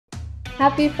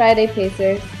Happy Friday,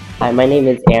 Pacers. Hi, my name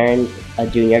is Aaron, a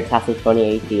junior class of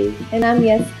 2018. And I'm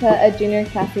Jessica, a junior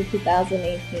class of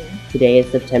 2018. Today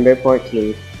is September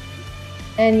 14th.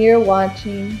 And you're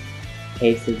watching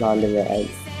Paces on the Rise.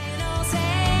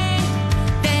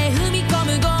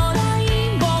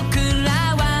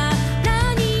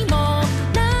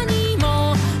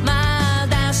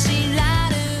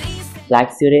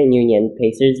 Black Student Union,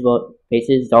 Pacers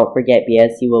don't forget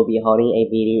BSU will be holding a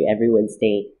meeting every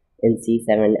Wednesday in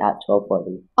C7 at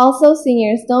 12:40. Also,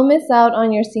 seniors, don't miss out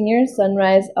on your senior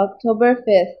sunrise October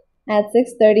 5th at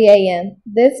 6:30 a.m.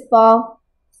 This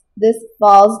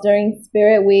falls during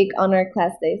Spirit Week on our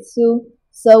class day,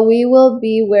 so we will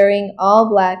be wearing all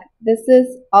black. This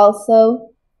is also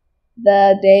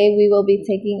the day we will be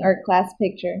taking our class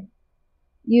picture.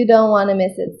 You don't want to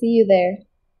miss it. See you there.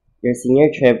 Your senior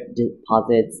trip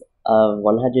deposits of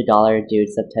 $100 due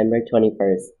September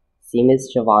 21st. See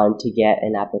Ms. Siobhan to get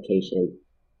an application.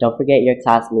 Don't forget your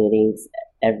class meetings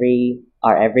every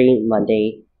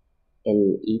Monday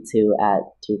in E2 at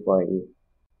 2:40.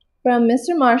 From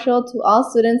Mr. Marshall to all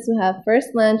students who have first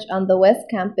lunch on the West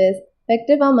Campus,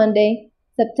 effective on Monday,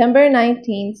 September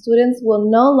 19, students will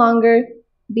no longer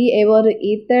be able to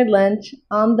eat their lunch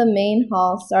on the main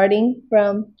hall starting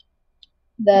from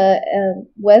the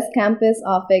West Campus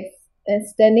office,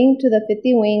 extending to the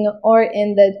 50 wing or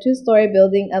in the two-story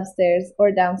building upstairs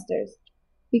or downstairs.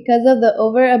 Because of the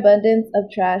overabundance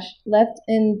of trash left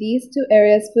in these two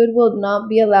areas, food will not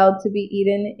be allowed to be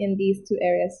eaten in these two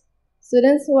areas.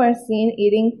 Students who are seen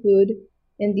eating food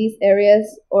in these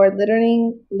areas or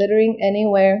littering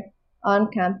anywhere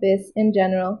on campus in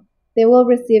general, they will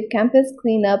receive campus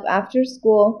cleanup after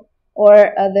school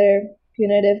or other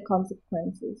punitive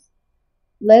consequences.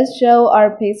 Let's show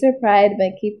our Pacer pride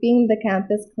by keeping the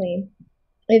campus clean.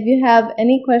 If you have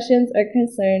any questions or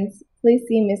concerns, please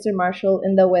see Mr. Marshall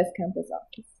in the West Campus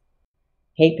office.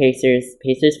 Hey Pacers,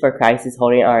 Pacers for Christ is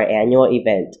holding our annual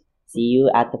event. See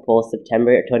you at the Pole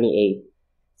September 28th.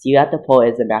 See you at the Pole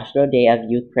is a National Day of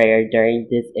Youth Prayer. During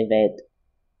this event,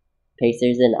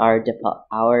 Pacers in our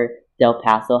Del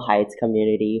Paso Heights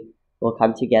community will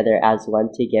come together as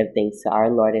one to give thanks to our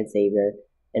Lord and Savior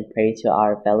and pray to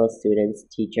our fellow students,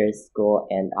 teachers, school,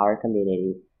 and our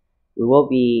community. We will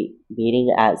be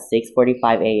meeting at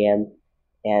 6:45 a.m.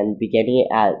 and beginning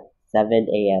at 7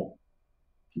 a.m.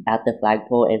 at the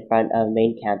flagpole in front of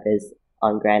main campus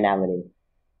on Grand Avenue.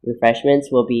 Refreshments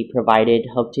will be provided.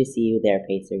 Hope to see you there,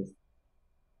 Pacers.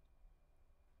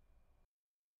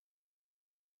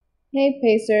 Hey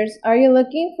Pacers, are you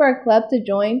looking for a club to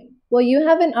join? Well, you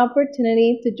have an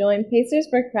opportunity to join Pacers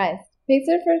for Christ.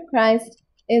 Pacers for Christ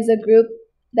is a group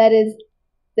that is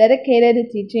dedicated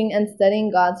to teaching and studying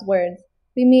God's words.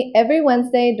 We meet every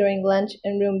Wednesday during lunch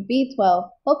in room B12.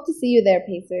 Hope to see you there,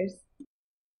 Pacers.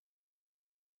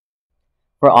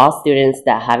 For all students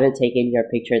that haven't taken your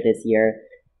picture this year,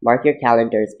 mark your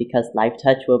calendars because Life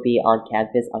Touch will be on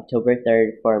campus October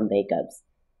 3rd for makeups.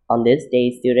 On this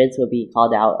day, students will be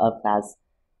called out of class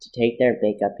to take their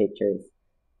makeup pictures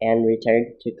and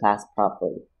return to class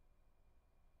promptly.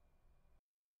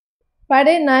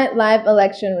 Friday Night Live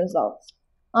election results.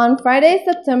 On Friday,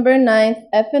 September 9th,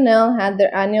 FNL had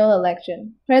their annual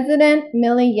election. President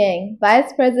Millie Yang,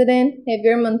 Vice President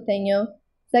Javier Monteño,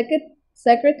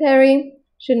 Secretary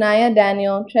Shania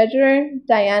Daniel, Treasurer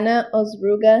Diana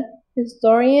Osruga,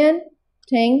 Historian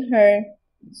Tang Her,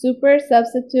 Super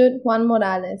Substitute Juan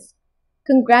Morales.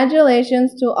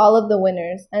 Congratulations to all of the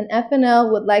winners, and FNL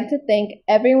would like to thank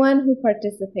everyone who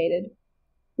participated.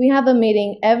 We have a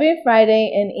meeting every Friday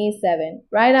in E7,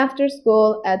 right after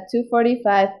school at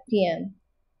 2:45 p.m.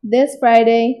 This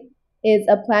Friday is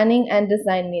a planning and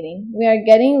design meeting. We are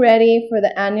getting ready for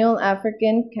the annual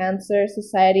African Cancer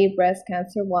Society Breast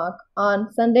Cancer Walk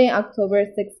on Sunday, October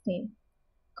 16th.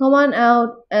 Come on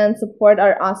out and support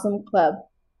our awesome club.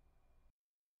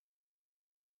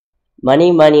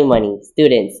 Money, money, money.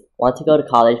 Students, want to go to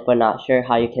college but not sure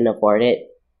how you can afford it?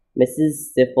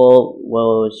 Mrs. Siffel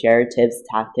will share tips,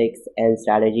 tactics, and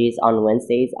strategies on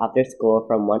Wednesdays after school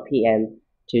from 1 p.m.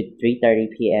 to 3:30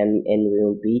 p.m. in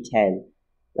room B10.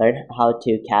 Learn how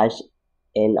to cash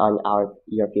in on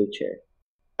your future.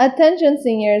 Attention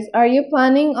seniors, are you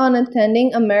planning on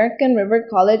attending American River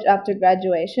College after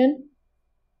graduation?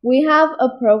 We have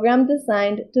a program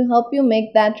designed to help you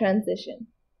make that transition.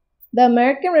 The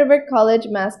American River College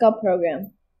Mascot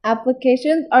Program.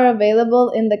 Applications are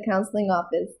available in the counseling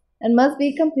office and must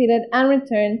be completed and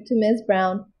returned to Ms.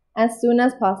 Brown as soon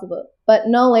as possible, but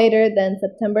no later than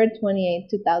September 28,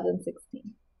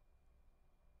 2016.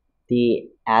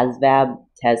 The ASVAB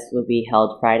test will be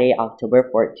held Friday, October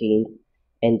 14th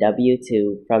and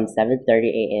W2 from 7:30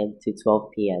 a.m. to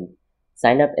 12 p.m.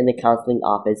 Sign up in the counseling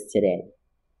office today.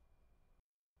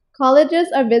 Colleges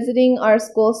are visiting our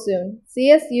school soon.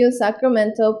 CSU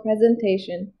Sacramento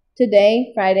presentation.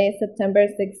 Today, Friday, September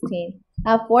 16th.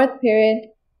 At 4th period,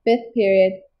 5th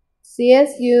period.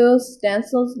 CSU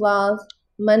Stanislaus,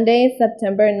 Monday,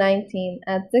 September 19th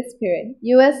at 6th period.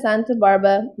 US Santa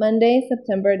Barbara, Monday,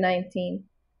 September 19th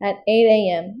at 8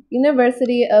 a.m.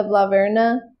 University of La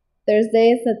Verna,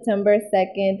 Thursday, September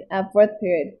 2nd at 4th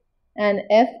period. And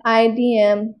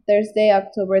FIDM, Thursday,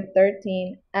 October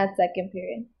 13th at 2nd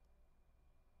period.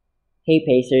 Hey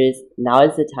Pacers, now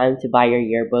is the time to buy your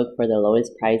yearbook for the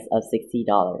lowest price of $60.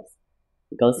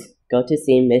 Go to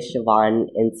see Miss Siobhan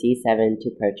in C7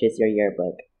 to purchase your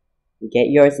yearbook. Get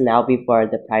yours now before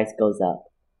the price goes up.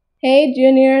 Hey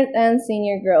juniors and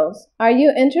senior girls, are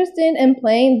you interested in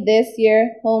playing this year's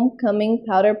homecoming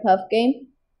powder puff game?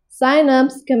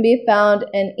 Sign-ups can be found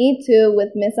in E2 with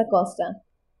Miss Acosta.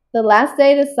 The last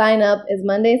day to sign up is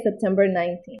Monday, September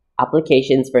 19th.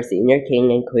 Applications for Senior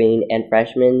King and Queen and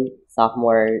Freshman,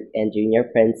 Sophomore, and Junior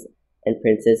Prince and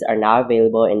Princess are now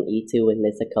available in E2 with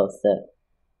Miss Acosta.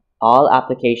 All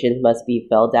applications must be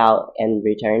filled out and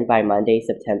returned by Monday,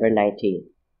 September 19th.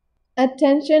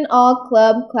 Attention all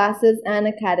club, classes, and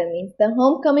academies. The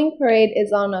homecoming parade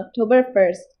is on October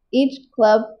 1st. Each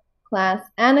club, class,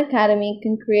 and academy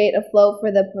can create a float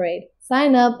for the parade.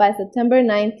 Sign up by September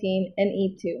 19th in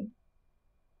E2.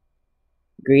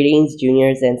 Greetings,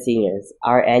 juniors and seniors.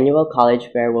 Our annual college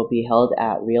fair will be held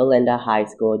at Rio Linda High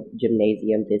School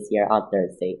Gymnasium this year on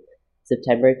Thursday,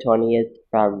 September 20th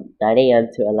from 9 a.m.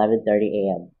 to 11:30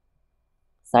 a.m.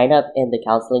 Sign up in the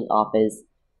counseling office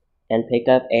and pick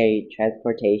up a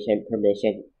transportation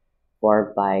permission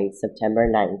form by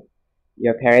September 9th.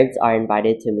 Your parents are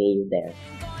invited to meet you there.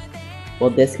 Well,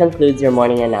 this concludes your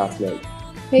morning announcement.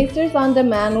 Pacers on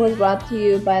Demand was brought to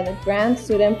you by the Grand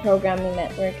Student Programming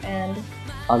Network and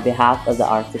on behalf of the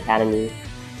Arts Academy,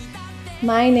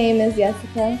 my name is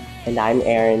Jessica. and I'm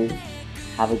Aaron.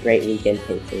 Have a great weekend,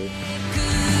 Pacers.